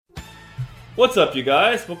What's up, you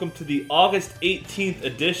guys? Welcome to the August 18th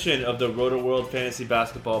edition of the Roto-World Fantasy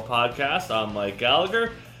Basketball Podcast. I'm Mike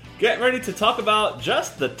Gallagher. Getting ready to talk about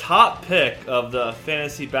just the top pick of the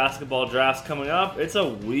fantasy basketball drafts coming up. It's a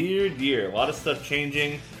weird year. A lot of stuff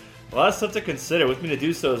changing. A lot of stuff to consider. With me to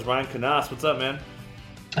do so is Ryan Canas. What's up, man?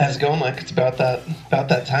 How's it going, Mike? It's about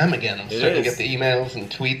that time again. I'm starting to get the emails and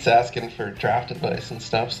tweets asking for draft advice and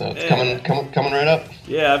stuff, so it's coming right up.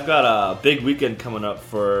 Yeah, I've got a big weekend coming up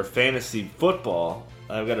for fantasy football.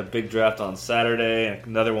 I've got a big draft on Saturday and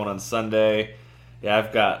another one on Sunday.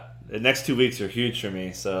 Yeah, the next 2 weeks are huge for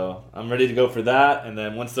me, so I'm ready to go for that. And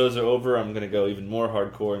then once those are over, I'm going to go even more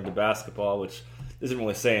hardcore into basketball, which isn't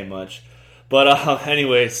really saying much. But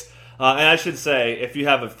anyways... and I should say, if you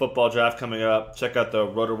have a football draft coming up, check out the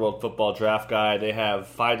Roto-World Football Draft Guide. They have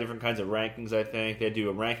 5 different kinds of rankings, I think. They do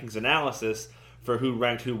a rankings analysis for who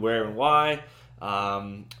ranked who, where, and why.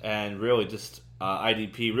 And really just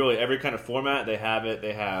IDP. Really every kind of format, they have it.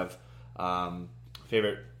 They have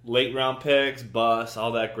favorite late-round picks, busts,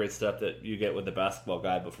 all that great stuff that you get with the basketball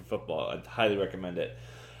guide, but for football. I highly recommend it.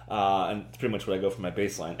 And it's pretty much what I go for my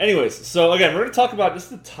baseline. Anyways, so again, we're going to talk about just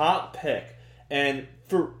the top pick. And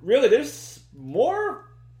for really, there's more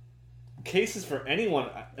cases for anyone,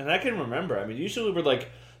 and I can remember. I mean, usually we're like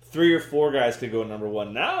 3 or 4 guys could go number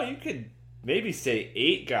one. Now you could maybe say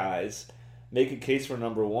 8 guys make a case for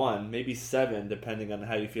number one, maybe 7, depending on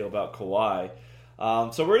how you feel about Kawhi.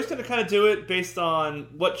 So we're just going to kind of do it based on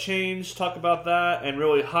what changed, talk about that, and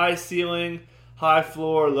really high ceiling, high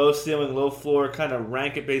floor, low ceiling, low floor, kind of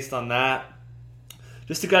rank it based on that.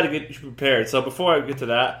 Just to kind of get you prepared. So before I get to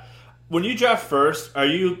that, when you draft first, are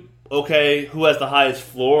you okay? Who has the highest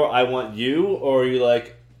floor? I want you, or are you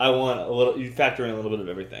like I want a little? You factor in a little bit of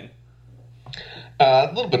everything.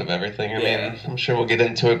 A little bit of everything. I mean, I'm sure we'll get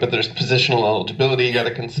into it, but there's positional eligibility you got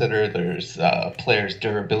to consider. There's players'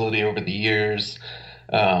 durability over the years.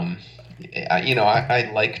 I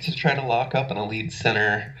like to try to lock up an elite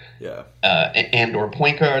center, and or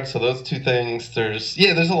point guard. So those 2 things. There's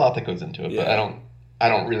a lot that goes into it, but I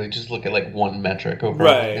don't really just look at like one metric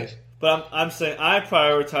overall. Right. But I'm saying I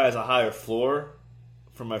prioritize a higher floor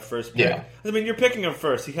for my first pick. Yeah. I mean, you're picking him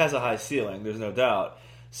first. He has a high ceiling. There's no doubt.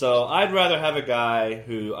 So I'd rather have a guy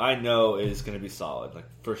who I know is going to be solid. Like,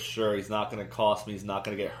 for sure, he's not going to cost me. He's not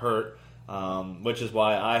going to get hurt, which is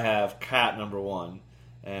why I have Cat number 1.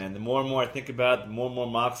 And the more and more I think about it, the more and more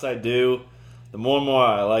mocks I do, the more and more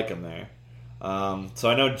I like him there. So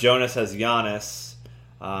I know Jonas has Giannis.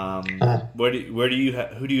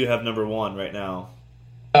 Who do you have number 1 right now?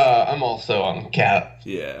 I'm also on Cat.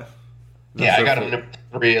 Yeah. I got him number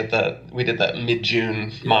 3 we did that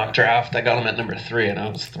mid-June mock draft. I got him at number 3 and I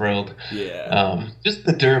was thrilled. Yeah. Just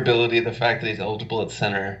the durability, the fact that he's eligible at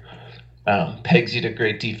center, pegs you to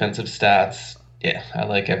great defensive stats. Yeah, I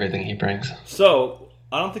like everything he brings. So,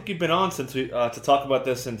 I don't think you've been on since to talk about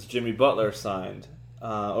this since Jimmy Butler signed.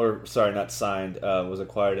 Was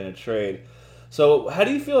acquired in a trade. So, how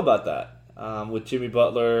do you feel about that? With Jimmy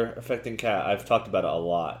Butler affecting Cat, I've talked about it a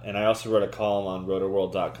lot, and I also wrote a column on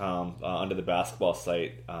rotoworld.com under the basketball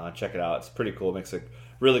site. Check it out; it's pretty cool. It makes a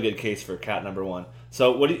really good case for Cat number 1.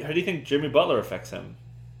 So, how do you think Jimmy Butler affects him?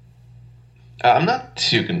 I'm not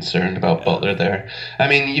too concerned about Butler there. I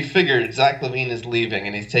mean, you figure Zach LaVine is leaving,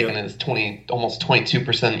 and he's taking his almost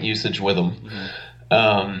 22% usage with him.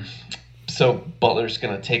 Mm-hmm. So Butler's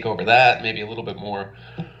going to take over that, maybe a little bit more.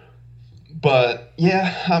 But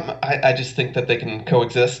I just think that they can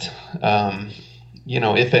coexist.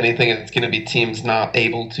 If anything, it's going to be teams not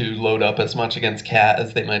able to load up as much against Cat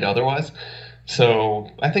as they might otherwise. So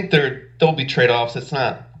I think there'll be trade-offs. It's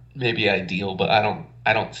not maybe ideal, but I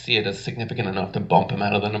don't see it as significant enough to bump him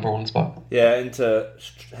out of the number 1 spot. Yeah, and to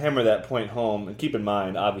hammer that point home, and keep in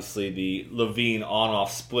mind, obviously, the LaVine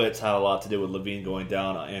on-off splits had a lot to do with LaVine going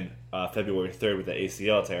down in February 3rd with the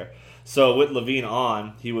ACL tear. So with LaVine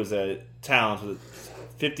on, he was at Towns with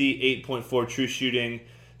 58.4 true shooting,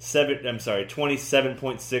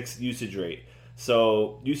 27.6 usage rate.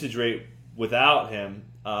 So usage rate without him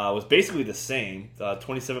was basically the same,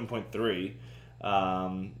 27.3,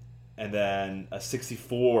 and then a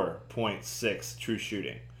 64.6 true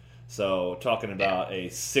shooting. So talking about a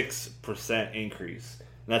 6% increase.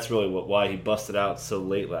 And that's really why he busted out so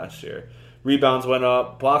late last year. Rebounds went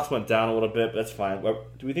up. Blocks went down a little bit. But that's fine. Do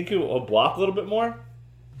we think he'll block a little bit more?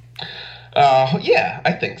 Yeah,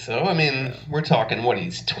 I think so. I mean, we're talking,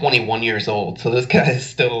 he's 21 years old. So this guy is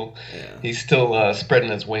still, he's still spreading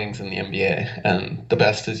his wings in the NBA. And the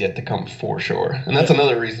best is yet to come for sure. And that's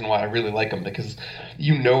another reason why I really like him, because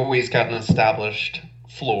he's got an established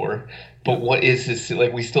floor. But what is his,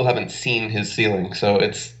 we still haven't seen his ceiling. So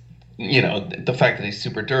it's, the fact that he's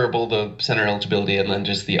super durable, the center eligibility, and then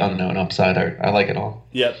just the unknown upside. I like it all.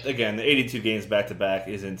 Yep. Again, the 82 games back to back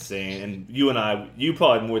is insane. And you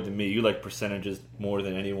probably more than me, you like percentages more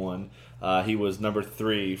than anyone. He was number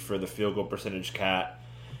 3 for the field goal percentage, Cat,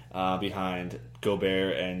 behind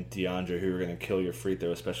Gobert and DeAndre, who were going to kill your free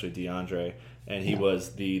throw, especially DeAndre. And he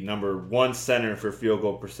was the number 1 center for field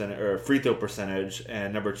goal percentage or free throw percentage,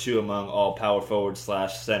 and number 2 among all power forwards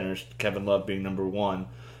 / centers. Kevin Love being number 1.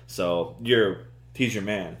 So he's your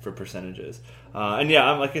man for percentages. And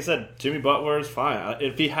yeah, like I said, Jimmy Butler is fine.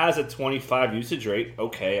 If he has a 25 usage rate,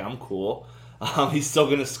 okay, I'm cool. He's still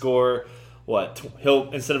going to score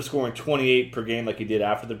he'll instead of scoring 28 per game like he did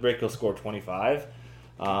after the break, he'll score 25.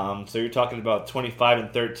 So you're talking about 25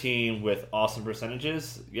 and 13 with awesome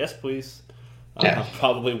percentages. Yes, please. Yeah.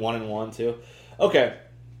 Probably 1-1 too. Okay,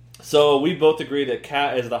 so we both agree that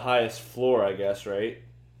Cat is the highest floor, I guess, right?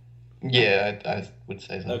 Yeah, I would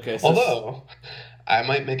say so. Okay, so although I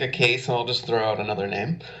might make a case, and I'll just throw out another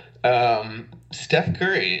name. Steph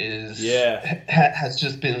Curry has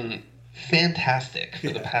just been fantastic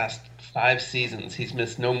for the past 5 seasons. He's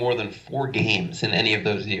missed no more than 4 games in any of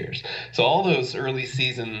those years. So all those early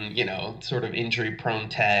season, sort of injury-prone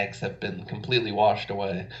tags have been completely washed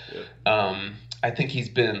away. Yeah. I think he's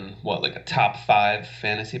been, like a top 5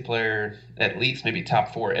 fantasy player, at least maybe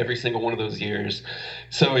top 4 every single one of those years.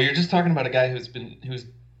 So you're just talking about a guy who's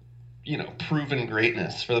proven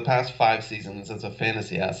greatness for the past 5 seasons as a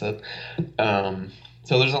fantasy asset.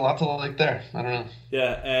 So there's a lot to like there. I don't know.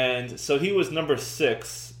 Yeah, and so he was number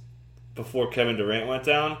 6 before Kevin Durant went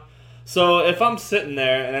down. So if I'm sitting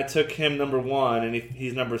there and I took him number 1 and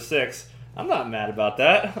he's number 6, I'm not mad about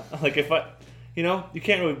that. Like if you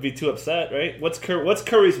can't really be too upset, right? What's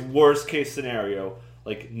Curry's worst case scenario?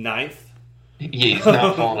 Like 9th? Yeah, he's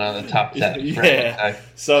not falling out of the top 10. Yeah.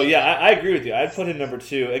 So yeah, I agree with you. I'd put him number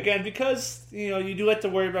 2 again because you do have to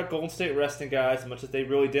worry about Golden State resting guys as much as they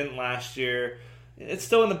really didn't last year. It's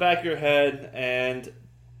still in the back of your head, and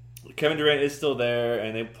Kevin Durant is still there,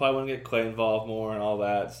 and they probably want to get Clay involved more and all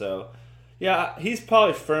that. So, yeah, he's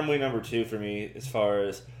probably firmly number 2 for me as far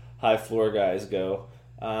as high floor guys go.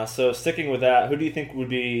 So, sticking with that, who do you think would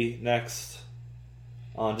be next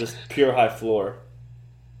on just pure high floor?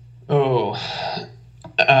 Oh,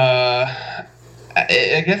 I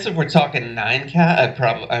guess if we're talking 9 cat,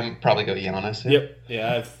 I'm probably go Giannis. Yeah. Yep. Yeah,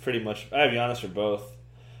 I have Giannis for both.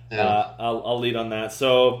 Yeah. I'll lead on that.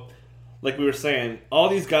 So, like we were saying, all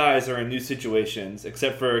these guys are in new situations,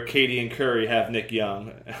 except for KD and Curry have Nick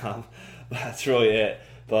Young. That's really it.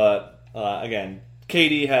 But, again,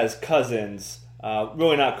 KD has Cousins.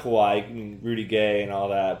 Really not Kawhi. I mean, Rudy Gay and all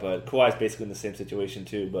that. But Kawhi's basically in the same situation,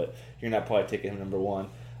 too. But you're not probably taking him number 1.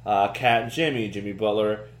 Kat and Jimmy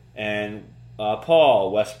Butler, and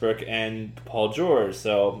Paul, Westbrook, and Paul George.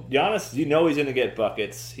 So, Giannis, he's going to get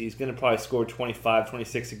buckets. He's going to probably score 25,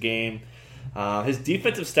 26 a game. His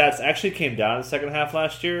defensive stats actually came down in the second half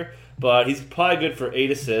last year, but he's probably good for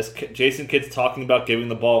 8 assists. Jason Kidd's talking about giving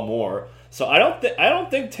the ball more. So I don't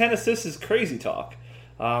think 10 assists is crazy talk.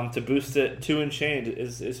 To boost it 2 and change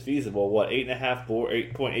is feasible.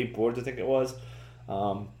 8.8 boards I think it was.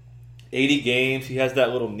 80 games. He has that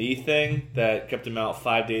little knee thing that kept him out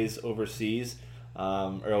 5 days overseas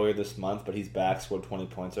earlier this month, but he's back, scored 20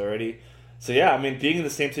 points already. So, yeah, I mean, being in the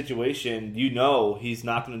same situation, he's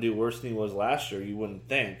not going to do worse than he was last year, you wouldn't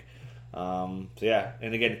think. So, yeah,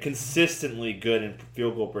 and again, consistently good in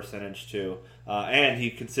field goal percentage, too. And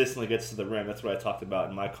he consistently gets to the rim. That's what I talked about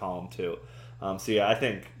in my column, too. So, yeah, I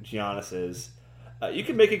think Giannis is... you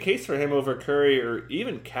can make a case for him over Curry or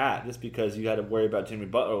even Cat, just because you got to worry about Jimmy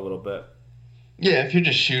Butler a little bit. Yeah, if you're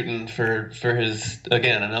just shooting for his,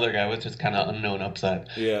 again, another guy with just kind of unknown upside.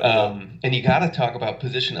 Yeah. And you got to talk about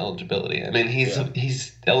position eligibility. I mean,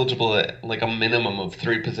 he's eligible at like a minimum of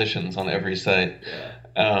 3 positions on every site.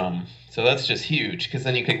 Yeah. So that's just huge because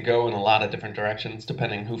then you can go in a lot of different directions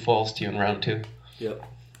depending who falls to you in round 2. Yep.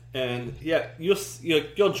 And yeah,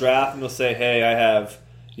 you'll draft and you'll say, hey, I have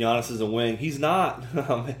Giannis as a wing. He's not.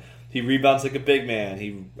 He rebounds like a big man.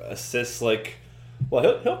 He assists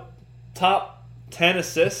he'll top 10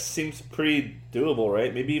 assists seems pretty doable,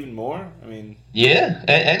 right? Maybe even more. I mean, yeah,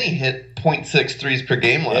 and he hit 0.6 threes per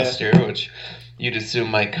game last year, which you'd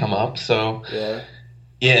assume might come up. So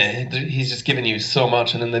yeah, he's just giving you so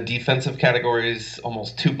much, and then the defensive category is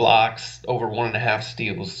almost 2 blocks, over 1.5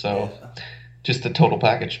 steals. So just the total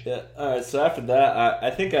package. Yeah. All right. So after that,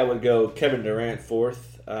 I think I would go Kevin Durant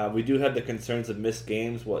 4th. We do have the concerns of missed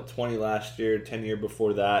games. 20 last year, 10 year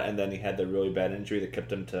before that, and then he had the really bad injury that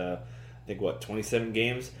kept him to, I think, 27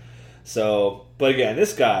 games. So, but again,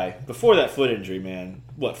 this guy, before that foot injury, man,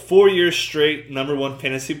 4 years straight number one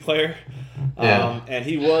fantasy player? Yeah. And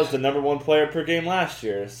he was the number one player per game last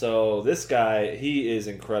year. So this guy, he is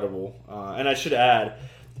incredible. And I should add,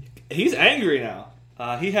 he's angry now.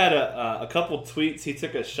 He had a couple tweets. He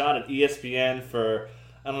took a shot at ESPN for,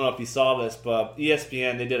 I don't know if you saw this, but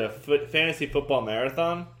ESPN, they did a fantasy football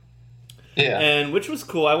marathon. Yeah. And which was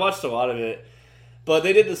cool. I watched a lot of it. But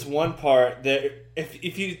they did this one part that,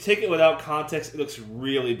 if you take it without context, it looks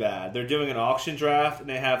really bad. They're doing an auction draft, and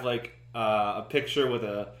they have like a picture with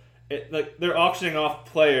they're auctioning off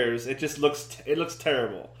players. It just looks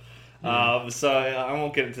terrible. So I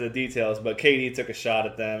won't get into the details, but KD took a shot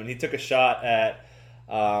at them, and he took a shot at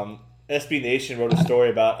SB Nation wrote a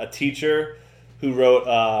story about a teacher who wrote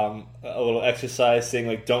a little exercise saying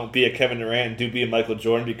like, don't be a Kevin Durant, do be a Michael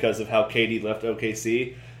Jordan because of how KD left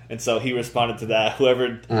OKC. And so he responded to that.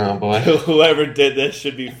 Whoever did this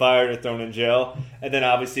should be fired or thrown in jail. And then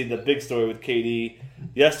obviously the big story with KD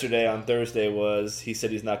yesterday on Thursday was he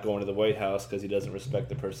said he's not going to the White House because he doesn't respect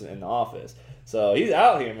the person in the office. So he's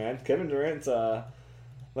out here, man. Kevin Durant's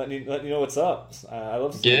letting you know what's up. I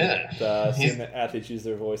love seeing the athletes use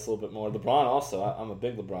their voice a little bit more. LeBron also. I'm a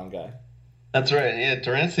big LeBron guy. That's right. Yeah,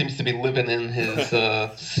 Durant seems to be living in his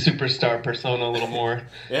superstar persona a a little more.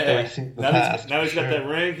 Yeah. Now he's got that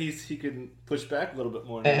ring. He can push back a little bit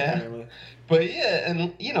more now. Yeah. But yeah,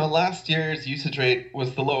 and last year's usage rate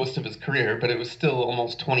was the lowest of his career, but it was still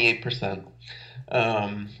almost 28%.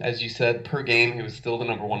 As you said, per game, he was still the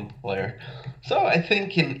number one player. So I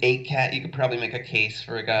think in 8-cat, you could probably make a case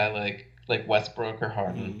for a guy like Westbrook or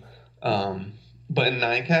Harden. But in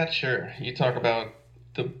 9-cat, sure, you talk about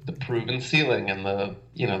the proven ceiling and the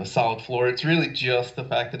solid floor. It's really just the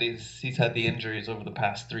fact that he's had the injuries over the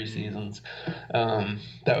past 3 seasons.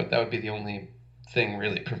 That would be the only thing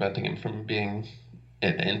really preventing him from being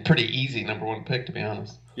a pretty easy number one pick, to be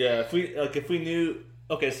honest. Yeah, if we knew.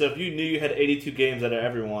 Okay, so if you knew you had 82 games out of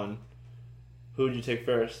everyone, who would you take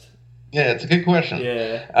first? Yeah, it's a good question.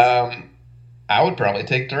 Yeah. I would probably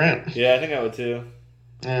take Durant. Yeah, I think I would too.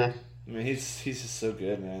 Yeah. I mean, he's just so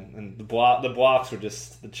good, man. And the blocks were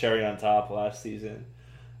just the cherry on top last season.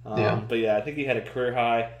 But yeah, I think he had a career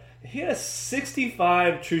high. He had a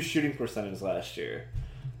 65 true shooting percentage last year.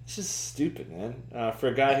 It's just stupid, man. For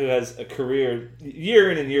a guy who has a career,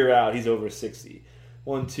 year in and year out, he's over 60.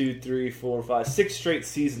 1, 2, 3, 4, 5, 6 straight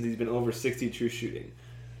seasons he's been over 60 true shooting.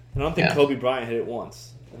 I don't think Kobe Bryant hit it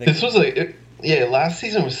once. Last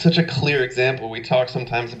season was such a clear example. We talk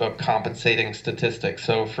sometimes about compensating statistics.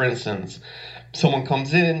 So, for instance, someone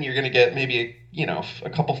comes in, you're going to get maybe a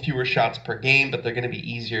couple fewer shots per game, but they're going to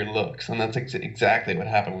be easier looks, and that's exactly what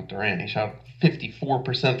happened with Durant. He shot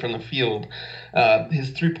 54% from the field. His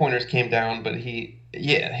 3-pointers came down, but he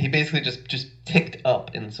basically just ticked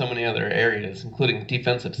up in so many other areas, including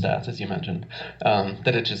defensive stats, as you mentioned,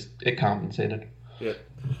 that it compensated. Yeah.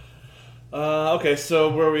 Okay,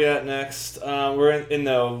 so where are we at next? We're in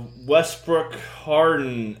the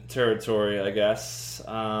Westbrook-Harden territory, I guess,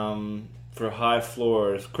 for high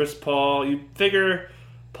floors. Chris Paul, you figure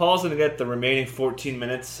Paul's going to get the remaining 14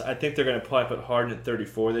 minutes. I think they're going to probably put Harden at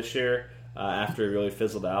 34 this year after he really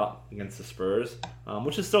fizzled out against the Spurs,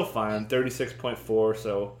 which is still fine, 36.4,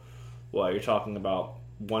 so you're talking about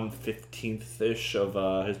 1/15th-ish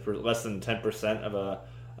of his less than 10% of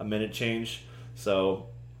a minute change. So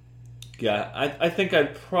yeah, I think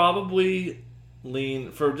I'd probably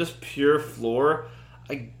lean for just pure floor.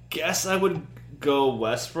 I guess I would go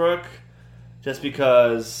Westbrook just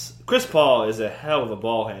because Chris Paul is a hell of a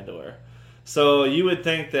ball handler. So you would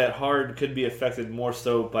think that Harden could be affected more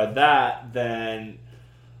so by that than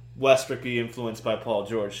Westbrook be influenced by Paul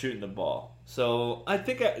George shooting the ball. So I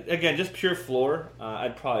think, again, just pure floor,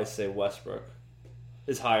 I'd probably say Westbrook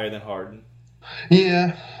is higher than Harden.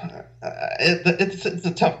 Yeah, it's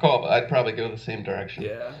a tough call, but I'd probably go the same direction.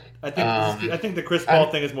 Yeah, I think the Chris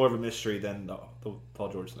Paul thing is more of a mystery than the Paul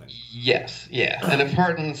George thing. Yes, yeah, and if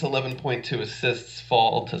Harden's 11.2 assists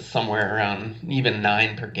fall to somewhere around even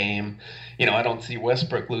 9 per game, I don't see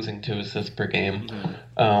Westbrook losing 2 assists per game.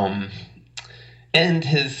 Mm-hmm. And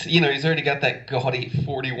his, he's already got that gaudy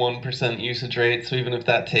 41% usage rate. So even if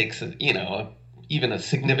that takes, even a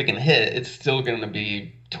significant hit, it's still going to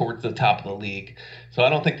be towards the top of the league. So I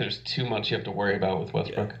don't think there's too much you have to worry about with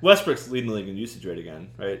Westbrook. Yeah. Westbrook's leading the league in usage rate again,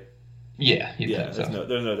 right? Yeah, there's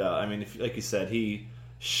no doubt. I mean, like you said, he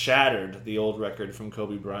shattered the old record from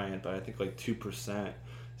Kobe Bryant by I think like 2%.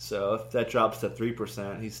 So if that drops to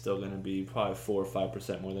 3%, he's still going to be probably 4 or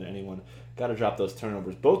 5% more than anyone. Got to drop those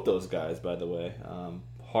turnovers. Both those guys, by the way.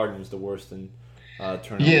 Harden was the worst in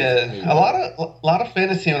turnovers. Yeah, a lot of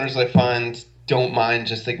fantasy owners I find don't mind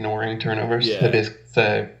just ignoring turnovers. They Yeah. basically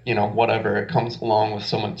say, whatever, it comes along with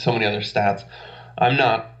so many other stats. I'm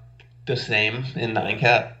not the same in nine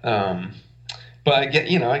cat, but I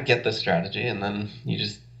get the strategy, and then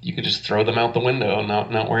you could just throw them out the window and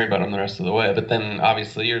not worry about them the rest of the way. But then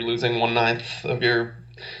obviously you're losing 1/9 of your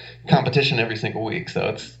competition every single week.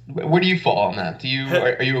 So where do you fall on that?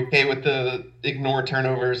 Are you okay with the ignore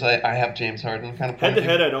turnovers? I have James Harden kind of Head point to of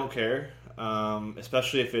view? head, I don't care,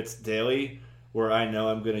 especially if it's daily, where I know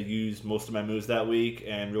I'm going to use most of my moves that week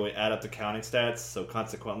and really add up the counting stats. So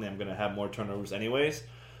consequently, I'm going to have more turnovers anyways.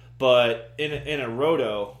 But in a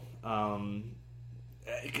roto,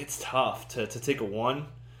 it gets tough to take a one.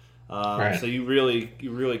 Right. So you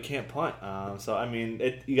really can't punt. So I mean,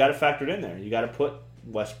 you got to factor it in there. You got to put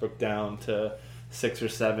Westbrook down to 6 or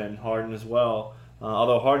 7. Harden as well.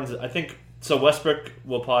 Although Harden's, I think, so Westbrook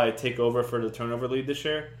will probably take over for the turnover lead this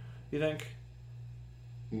year. You think?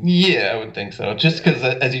 Yeah, I would think so. Just because,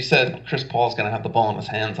 as you said, Chris Paul's going to have the ball in his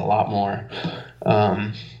hands a lot more.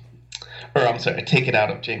 Or I'm sorry, take it out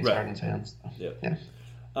of James Harden's hands. Yep. Yeah.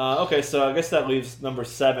 Okay, so I guess that leaves number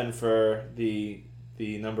 7 for the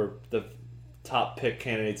top pick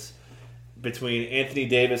candidates between Anthony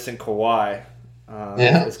Davis and Kawhi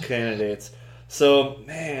as candidates. So,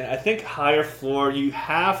 man, I think higher floor, you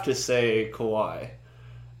have to say Kawhi.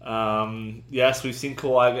 Yes, we've seen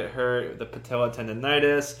Kawhi get hurt, the patella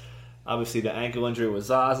tendonitis, obviously the ankle injury with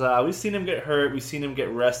Zaza. We've seen him get hurt. We've seen him get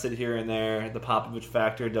rested here and there. The Popovich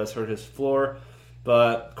factor does hurt his floor,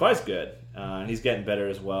 but Kawhi's good. And he's getting better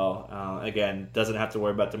as well. Again, doesn't have to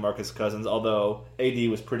worry about DeMarcus Cousins, although AD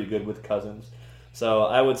was pretty good with Cousins. So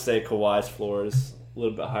I would say Kawhi's floor is a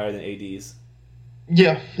little bit higher than AD's.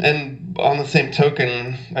 Yeah, and on the same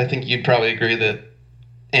token, I think you'd probably agree that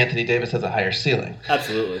Anthony Davis has a higher ceiling.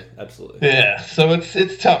 Absolutely. Yeah, so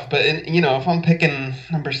it's tough, but if I'm picking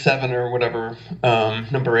number 7 or whatever,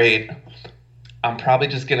 number 8, I'm probably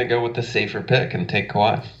just gonna go with the safer pick and take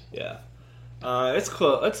Kawhi. Yeah. It's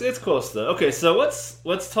close. It's close though. Okay, so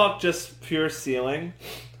let's talk just pure ceiling,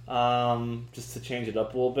 just to change it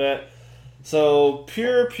up a little bit. So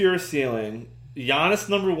pure ceiling. Giannis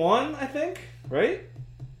number 1, I think. Right?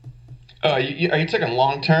 Oh, are you talking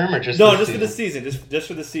long term or just no? Just for the season. Just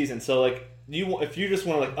for the season. So like if you just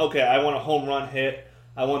want to okay, I want a home run hit.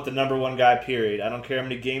 I want the number 1 guy. Period. I don't care how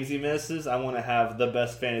many games he misses. I want to have the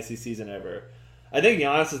best fantasy season ever. I think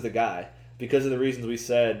Giannis is the guy because of the reasons we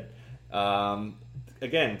said.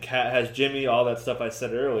 Again, Cat has Jimmy, all that stuff I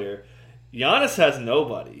said earlier. Giannis has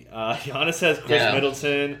nobody. Giannis has Chris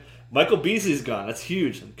Middleton. Michael Beasley's gone. That's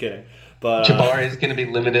huge. I'm kidding. But Jabari is going to be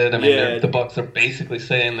limited. I mean, the Bucks are basically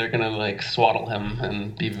saying they're going to swaddle him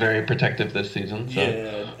and be very protective this season. So.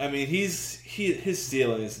 Yeah, I mean his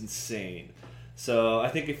ceiling is insane. So I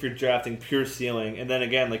think if you're drafting pure ceiling, and then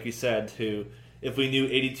again, like you said, too, if we knew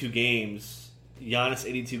 82 games, Giannis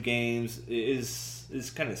 82 games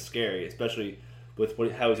is kind of scary, especially with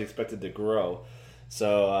how he's expected to grow.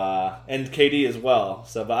 So and KD as well.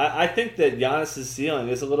 So, but I think that Giannis' ceiling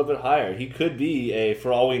is a little bit higher. He could be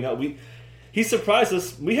for all we know, he surprised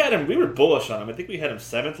us. We were bullish on him. I think we had him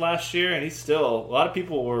 7th last year, and he's still. A lot of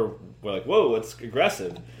people were like, "Whoa, it's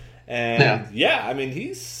aggressive." And I mean,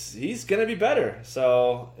 he's gonna be better.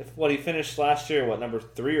 So if he finished last year, number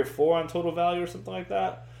 3 or 4 on total value or something like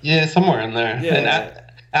that? Yeah, somewhere in there. Yeah. And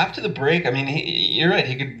after the break, I mean, you're right.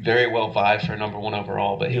 He could very well vie for number 1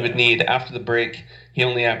 overall, but he would need after the break. He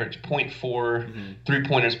only averaged 0.4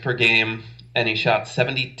 3-pointers per game, and he shot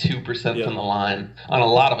 72% from the line on a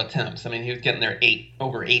lot of attempts. I mean, he was getting there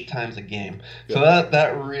over 8 times a game. So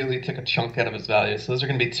that really took a chunk out of his value. So those are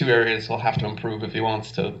going to be 2 areas he'll have to improve if he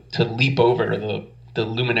wants to leap over the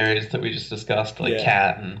luminaries that we just discussed, like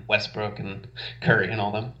Cat and Westbrook and Curry and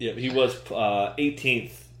all them. Yeah, he was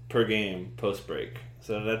 18th per game post break.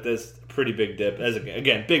 So that's a pretty big dip.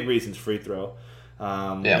 Again, big reasons free throw.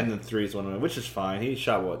 And then 3 is one of them, which is fine. He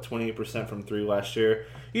shot 28% from 3 last year.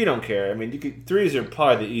 You don't care. I mean, threes are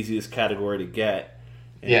probably the easiest category to get,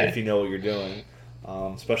 if you know what you're doing.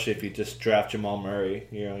 Especially if you just draft Jamal Murray,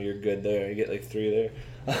 you're good there. You get 3 there.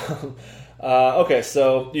 Okay,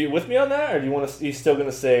 so you with me on that, or you still going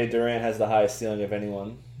to say Durant has the highest ceiling of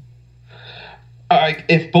anyone?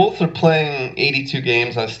 If both are playing 82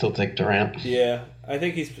 games, I still take Durant. Yeah. I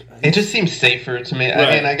think he's it just seems safer to me. Right.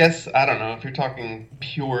 I mean, I guess, I don't know, if you're talking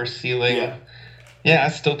pure ceiling, I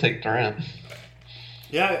still take Durant.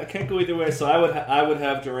 Yeah, I can't go either way. So I would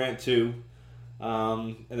have Durant too,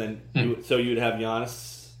 and then you'd have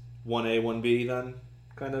Giannis 1A, 1B then,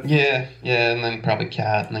 kind of. Yeah, and then probably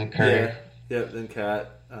Cat, and then Curry. Yeah, then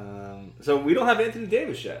Cat. So we don't have Anthony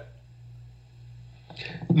Davis yet.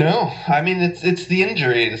 No, I mean it's the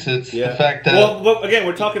injuries. It's the Yeah. fact that Well, again,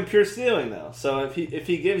 we're talking pure ceiling though. So if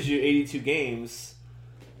he gives you 82 games,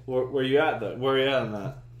 where you at though? Where are you at on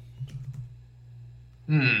that?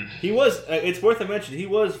 He was. It's worth a mention. He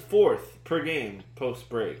was 4th per game post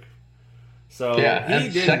break. So yeah, he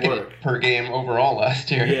and did second work per game overall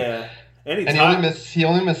last year. Yeah. And he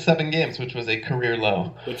only missed 7 games, which was a career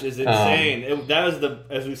low. Which is insane. That was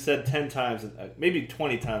as we said 10 times, maybe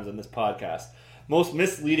 20 times on this podcast, most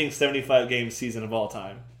misleading 75 game season of all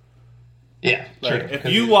time. Yeah, like, true. If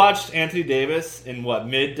you watched Anthony Davis in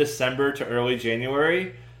mid-December to early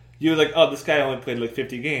January, you were like, oh, this guy only played like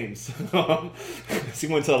 50 games. He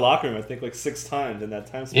went to the locker room, I think, like 6 times in that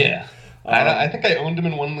time span. Yeah. I think I owned him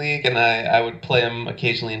in one league, and I would play him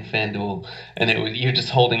occasionally in FanDuel, and you're just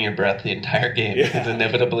holding your breath the entire game because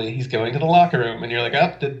inevitably he's going to the locker room, and you're like,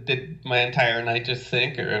 oh, did my entire night just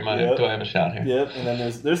sink, or do I have a shot here? Yep. And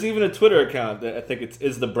then there's even a Twitter account that I think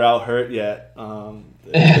is the brow hurt yet?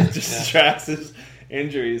 It just tracks his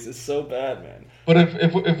injuries. It's so bad, man. But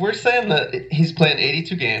if we're saying that he's playing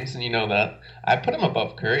 82 games, and you know that, I put him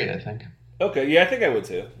above Curry, I think. Okay, yeah, I think I would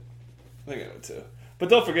too. But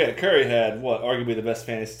don't forget, Curry had, arguably the best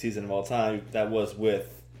fantasy season of all time. That was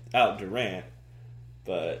without Durant.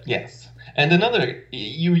 But yes. And another,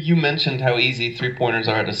 you mentioned how easy 3-pointers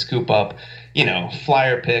are to scoop up.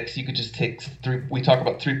 Flyer picks, you could just take we talk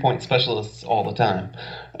about 3-point specialists all the time,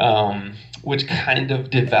 which kind of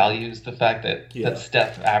devalues the fact that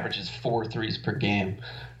Steph averages 4 threes per game.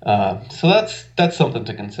 So that's something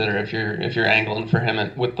to consider if you're angling for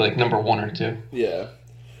him with like number 1 or 2. Yeah.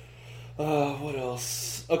 What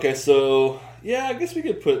else? Okay, so yeah, I guess we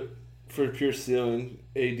could put for pure ceiling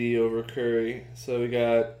AD over Curry. So we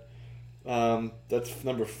got that's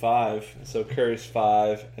number 5. So Curry's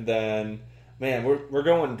 5, and then man, we're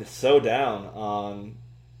going so down on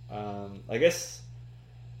I guess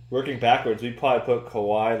working backwards. We'd probably put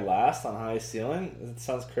Kawhi last on high ceiling. It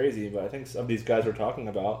sounds crazy, but I think some of these guys we're talking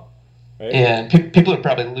about. Right? Yeah, people are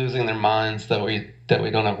probably losing their minds that we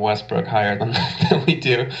don't have Westbrook higher than we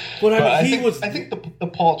do. But I think the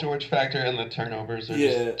Paul George factor and the turnovers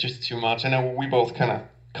are just too much. I know we both kind of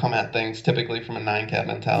come at things typically from a 9-cat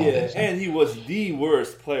mentality. Yeah, and he was the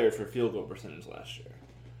worst player for field goal percentage last year.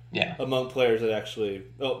 Yeah, among players that actually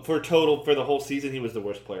for the whole season, he was the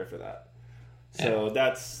worst player for that. So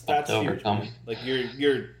that's huge. Like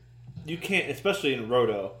you can't, especially in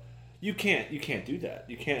Roto. You can't do that.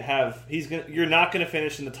 You can't have you're not gonna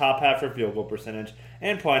finish in the top half for field goal percentage,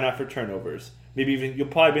 and probably not for turnovers. Maybe even you'll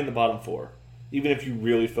probably be in the bottom 4, even if you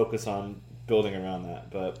really focus on building around that.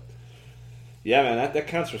 But yeah, man, that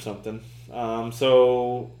counts for something.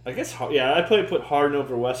 So I guess I'd probably put Harden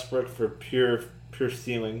over Westbrook for pure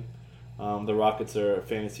ceiling. The Rockets are a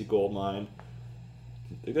fantasy gold mine.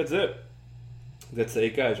 I think that's it. That's the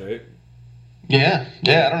 8 guys, right? Yeah.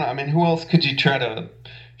 I don't know. I mean, who else could you try to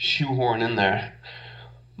shoehorn in there?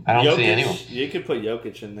 I don't see anyone. You could put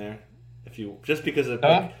Jokic in there just because of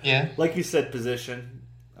like you said, position.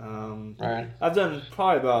 Right. I've done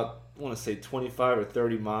probably about, I want to say 25 or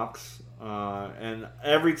 30 mocks, and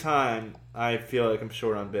every time I feel like I'm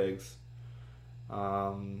short on bigs.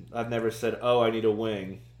 I've never said, I need a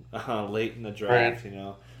wing late in the draft,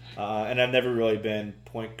 right. And I've never really been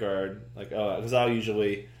point guard, because I'll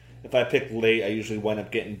usually, if I pick late, I usually wind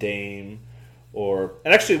up getting Dame. And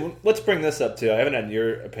actually, let's bring this up too. I haven't had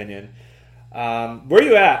your opinion. Where are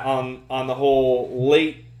you at on the whole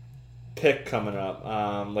late pick coming up?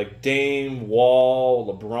 Like Dame,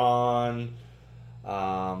 Wall, LeBron,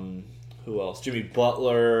 who else? Jimmy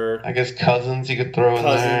Butler. I guess Cousins you could throw in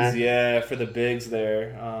there. Cousins, yeah, for the bigs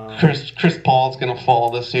there. Chris Paul's gonna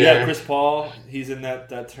fall this year. Yeah, Chris Paul. He's in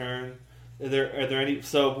that turn. Are there any?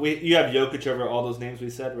 So you have Jokic over all those names we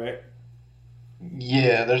said, right?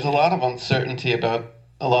 Yeah, there's a lot of uncertainty about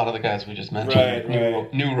a lot of the guys we just mentioned.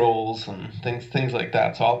 Right. New roles and things like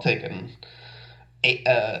that. So I'll take an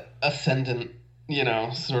ascendant,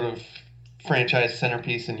 sort of franchise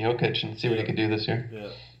centerpiece in Jokic and see what he could do this year. Yeah,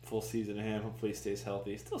 full season of him. Hopefully he stays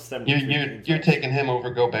healthy. Still 73 games. You're taking him over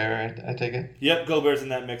Gobert, I take it? Yep, Gobert's in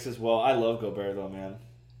that mix as well. I love Gobert though, man.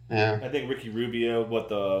 Yeah. I think Ricky Rubio,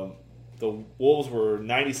 the Wolves were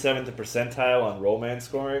 97th percentile on roll man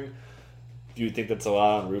scoring. Do you think that's a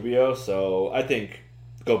lot on Rubio? So I think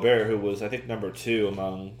Gobert, who was I think number 2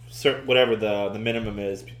 among whatever the minimum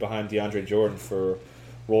is behind DeAndre Jordan for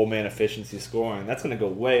roll man efficiency scoring, that's going to go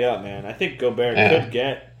way up, man. I think Gobert could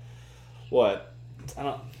get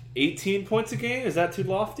 18 points a game. Is that too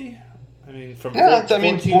lofty? I mean, from 14 to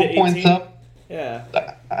 18 points up. Yeah,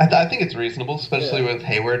 I think it's reasonable, especially with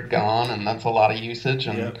Hayward gone, and that's a lot of usage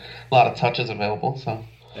and a lot of touches available. So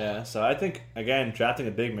Yeah, so I think, again, drafting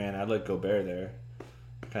a big man, I'd like Gobert there.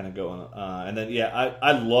 Kind of going. And then,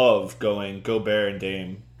 I love going Gobert and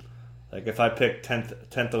Dame. Like, if I pick 10th,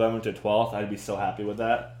 11th, or 12th, I'd be so happy with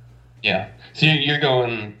that. Yeah. So you're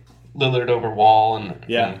going Lillard over Wall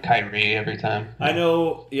and Kyrie every time? Yeah.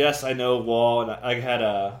 I know Wall, and I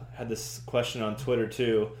had this question on Twitter,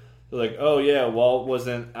 too. They're like, oh, yeah, Wall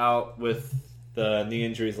wasn't out with the knee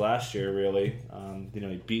injuries last year, really.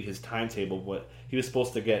 He beat his timetable, but he was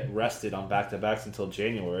supposed to get rested on back-to-backs until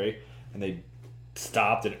January, and they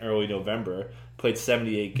stopped in early November, played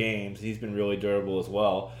 78 games. He's been really durable as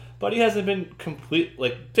well. But he hasn't been complete.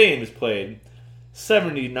 Like, Dame has played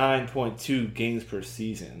 79.2 games per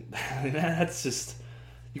season. I mean, that's just,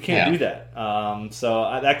 you can't do that.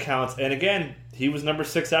 So that counts. And again, he was number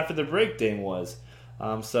 6 after the break, Dame was.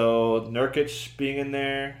 So Nurkic being in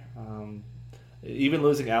there, even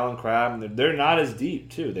losing Allen Crabbe, they're not as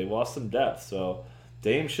deep, too. They lost some depth. So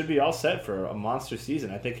Dame should be all set for a monster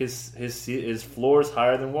season. I think his floor is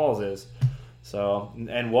higher than Wall's is. So,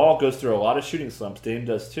 and Wall goes through a lot of shooting slumps. Dame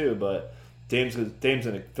does too, but Dame's going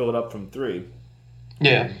to fill it up from 3.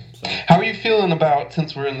 Yeah. So. How are you feeling about,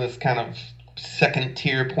 since we're in this kind of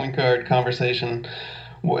second-tier point guard conversation,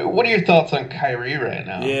 what are your thoughts on Kyrie right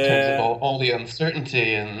now in terms of all the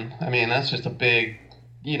uncertainty? And, I mean, that's just a big,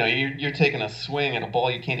 you're taking a swing at a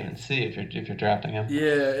ball you can't even see if you're drafting him.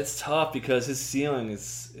 Yeah, it's tough because his ceiling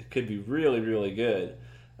could be really, really good.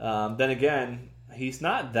 Then again, he's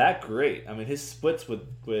not that great. I mean, his splits with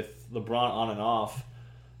LeBron on and off,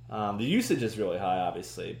 the usage is really high,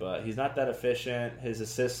 obviously, but he's not that efficient. His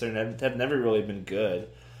assists have never really been good.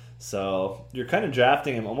 So you're kind of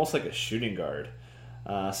drafting him almost like a shooting guard.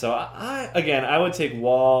 So I would take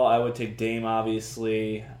Wall. I would take Dame,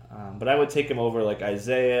 obviously, but I would take him over like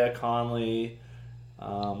Isaiah, Conley.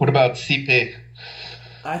 What about CP?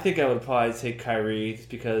 I think I would probably take Kyrie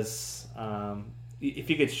because if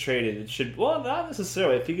he gets traded, not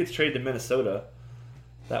necessarily. If he gets traded to Minnesota,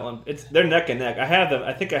 that one, they're neck and neck.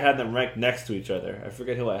 I think I had them ranked next to each other. I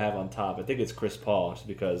forget who I have on top. I think it's Chris Paul, just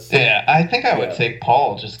because. Yeah, I think I would take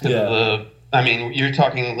Paul just because of the. I mean, you're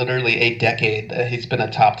talking literally a decade. He's been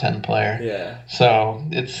a top 10 player. Yeah. So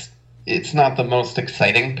it's not the most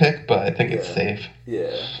exciting pick, but I think it's safe.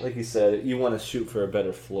 Yeah, like you said, you want to shoot for a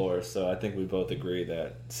better floor, so I think we both agree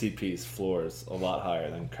that CP's floor is a lot higher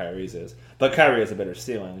than Kyrie's is. But Kyrie has a better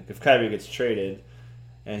ceiling. If Kyrie gets traded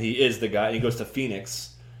and he is the guy, he goes to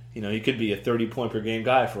Phoenix, he could be a 30-point per game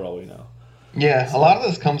guy for all we know. Yeah, a lot of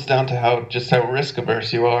this comes down to how risk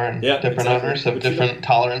averse you are, and different owners have different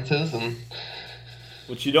tolerances, and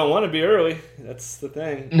which you don't want to be early. That's the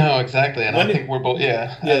thing. No, exactly, and I think we're both.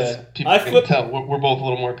 As people can tell, we're both a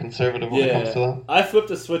little more conservative when it comes to that. I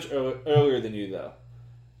flipped a switch earlier than you though,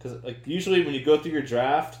 because usually when you go through your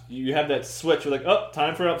draft, you have that switch. You're like, oh,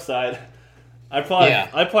 time for upside. I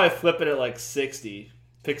probably flip it at like 60.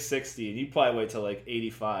 Pick 60, and you probably wait till like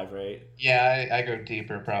 85, right? Yeah, I go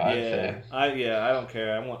deeper, probably. I don't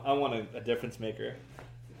care. I want a difference maker.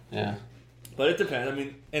 Yeah, but it depends. I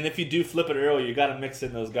mean, and if you do flip it early, you got to mix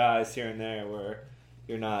in those guys here and there where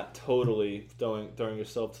you're not totally throwing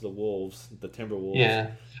yourself to the wolves, the Timberwolves.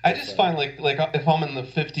 Yeah, I just find like if I'm in the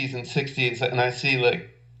 50s and 60s and I see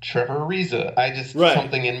like Trevor Ariza, I just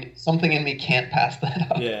something in me can't pass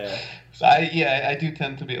that up. Yeah. I do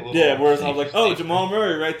tend to be a little. Yeah, whereas I'm like, oh, Jamal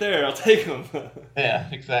Murray right there, I'll take him. Yeah,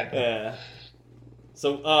 exactly. Yeah.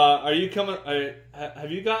 So, are you coming?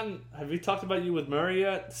 Have you talked about you with Murray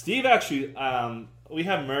yet? Steve actually, we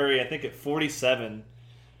have Murray, I think at 47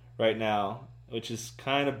 right now, which is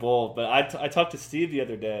kind of bold. But I talked to Steve the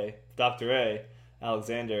other day, Dr. A.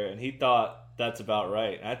 Alexander, and he thought that's about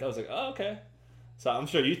right. And I was like, oh, okay. So I'm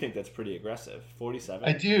sure you think that's pretty aggressive. 47.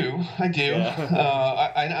 I do.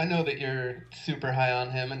 Yeah. I know that you're super high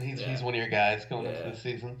on him, and he's one of your guys going into the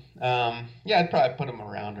season. I'd probably put him a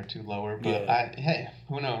round or two lower, but hey,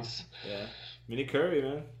 who knows? Yeah. Mini Curry,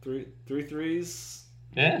 man. Three threes.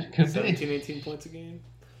 Yeah, could 17, 18 points a game.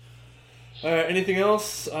 All right. Anything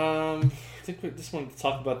else? I think we just wanted to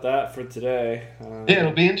talk about that for today.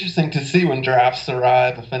 It'll be interesting to see when drafts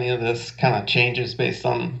arrive if any of this kind of changes based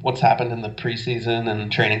on what's happened in the preseason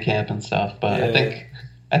and training camp and stuff. But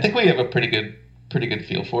I think we have a pretty good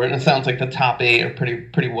feel for it. And it sounds like the top 8 are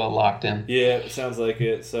pretty well locked in. Yeah, it sounds like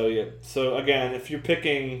it. So again, if you're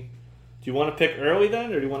picking, do you want to pick early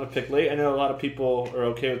then, or do you want to pick late? I know a lot of people are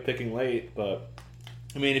okay with picking late, but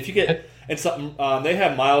I mean, if you get and something, they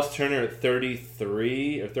have Miles Turner at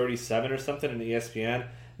 33 or 37 or something in ESPN.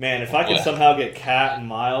 Man, if I can somehow get Cat and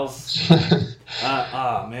Miles,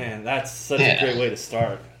 man, that's such a great way to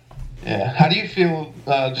start. Yeah. How do you feel?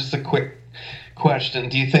 Just a quick Question: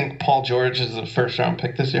 do you think Paul George is a first-round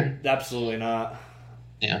pick this year? Absolutely not.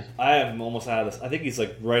 Yeah. I have him almost out of this. I think he's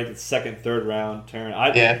like right at the second, third round turn.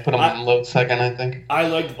 Put him in low second, I think. I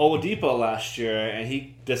liked Oladipo last year, and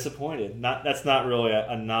he disappointed. That's not really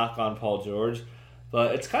a knock on Paul George,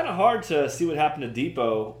 but it's kind of hard to see what happened to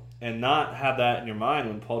Depot and not have that in your mind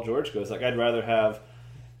when Paul George goes. Like, I'd rather have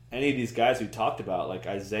any of these guys we talked about, like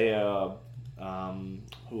Isaiah.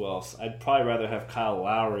 Who else? I'd probably rather have Kyle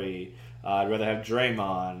Lowry. I'd rather have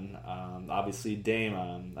Draymond. Obviously,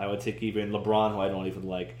 Dame. I would take even LeBron, who I don't even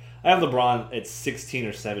like. I have LeBron at 16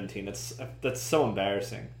 or 17. That's so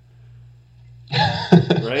embarrassing.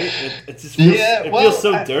 Right? It just feels, feels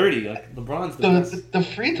so dirty. Like, LeBron's the best. The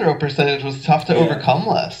free throw percentage was tough to overcome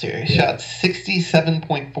last year. He shot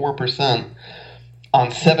 67.4%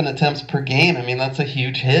 on 7 attempts per game. I mean, that's a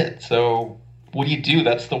huge hit. So what do?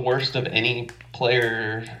 That's the worst of any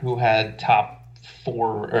player who had top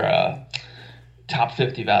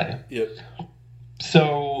 50 value. Yep.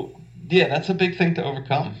 So that's a big thing to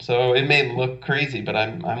overcome. So it may look crazy, but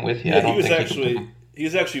I'm with you. Yeah, he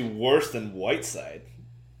was actually worse than Whiteside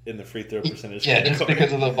in the free throw percentage. Yeah, just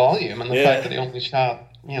because of the volume and the fact that he only shot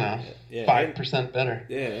 5% better.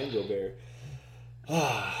 Yeah, and Gobert.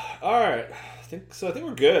 All right, I think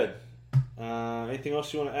we're good. Anything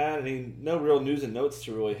else you want to add? No real news and notes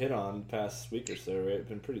to really hit on the past week or so, right? It's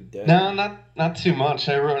been pretty dead. No, not too much.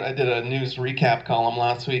 I did a news recap column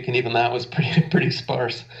last week, and even that was pretty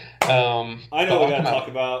sparse. I know we got to talk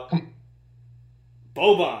about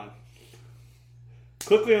Boban.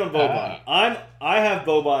 Quickly on Boban. I have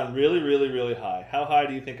Boban really, really, really high. How high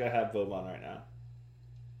do you think I have Boban right now?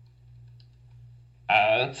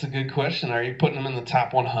 That's a good question. Are you putting him in the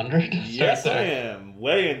top 100? Yes, I am.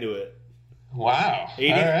 Way into it. Wow.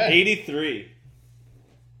 83.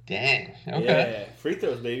 Dang. Okay. Yeah. Free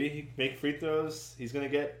throws, baby. He make free throws. He's going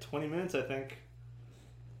to get 20 minutes, I think.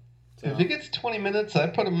 So, if he gets 20 minutes,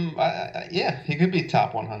 I'd put him. He could be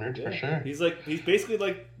top 100 for sure. He's basically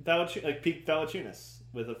like peak Valanciunas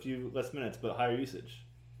with a few less minutes but higher usage.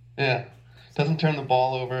 Yeah. Doesn't turn the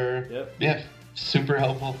ball over. Yep. Yeah. Super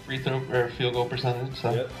helpful free throw or field goal percentage.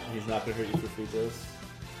 So. Yep. He's not going to hurt you for free throws.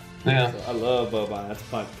 Yeah. So I love Boban. That's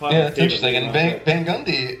fun. It's interesting. And Van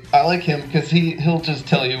Gundy, I like him because he'll just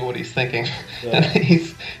tell you what he's thinking. Yeah. And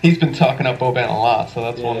he's been talking up Boban a lot, so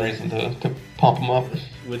that's one reason to pump him up.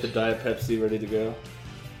 With the Diet Pepsi ready to go.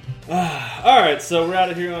 All right, so we're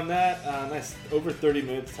out of here on that. Nice, over 30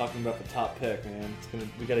 minutes talking about the top pick, man.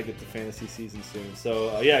 We got to get to fantasy season soon.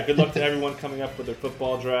 So good luck to everyone coming up with their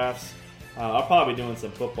football drafts. I'll probably be doing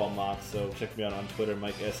some football mocks, so check me out on Twitter,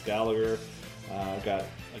 Mike S. Gallagher. Got,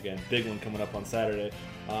 again, big one coming up on Saturday.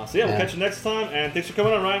 We'll catch you next time, and thanks for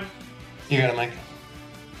coming on, Ryan. You got it, Mike.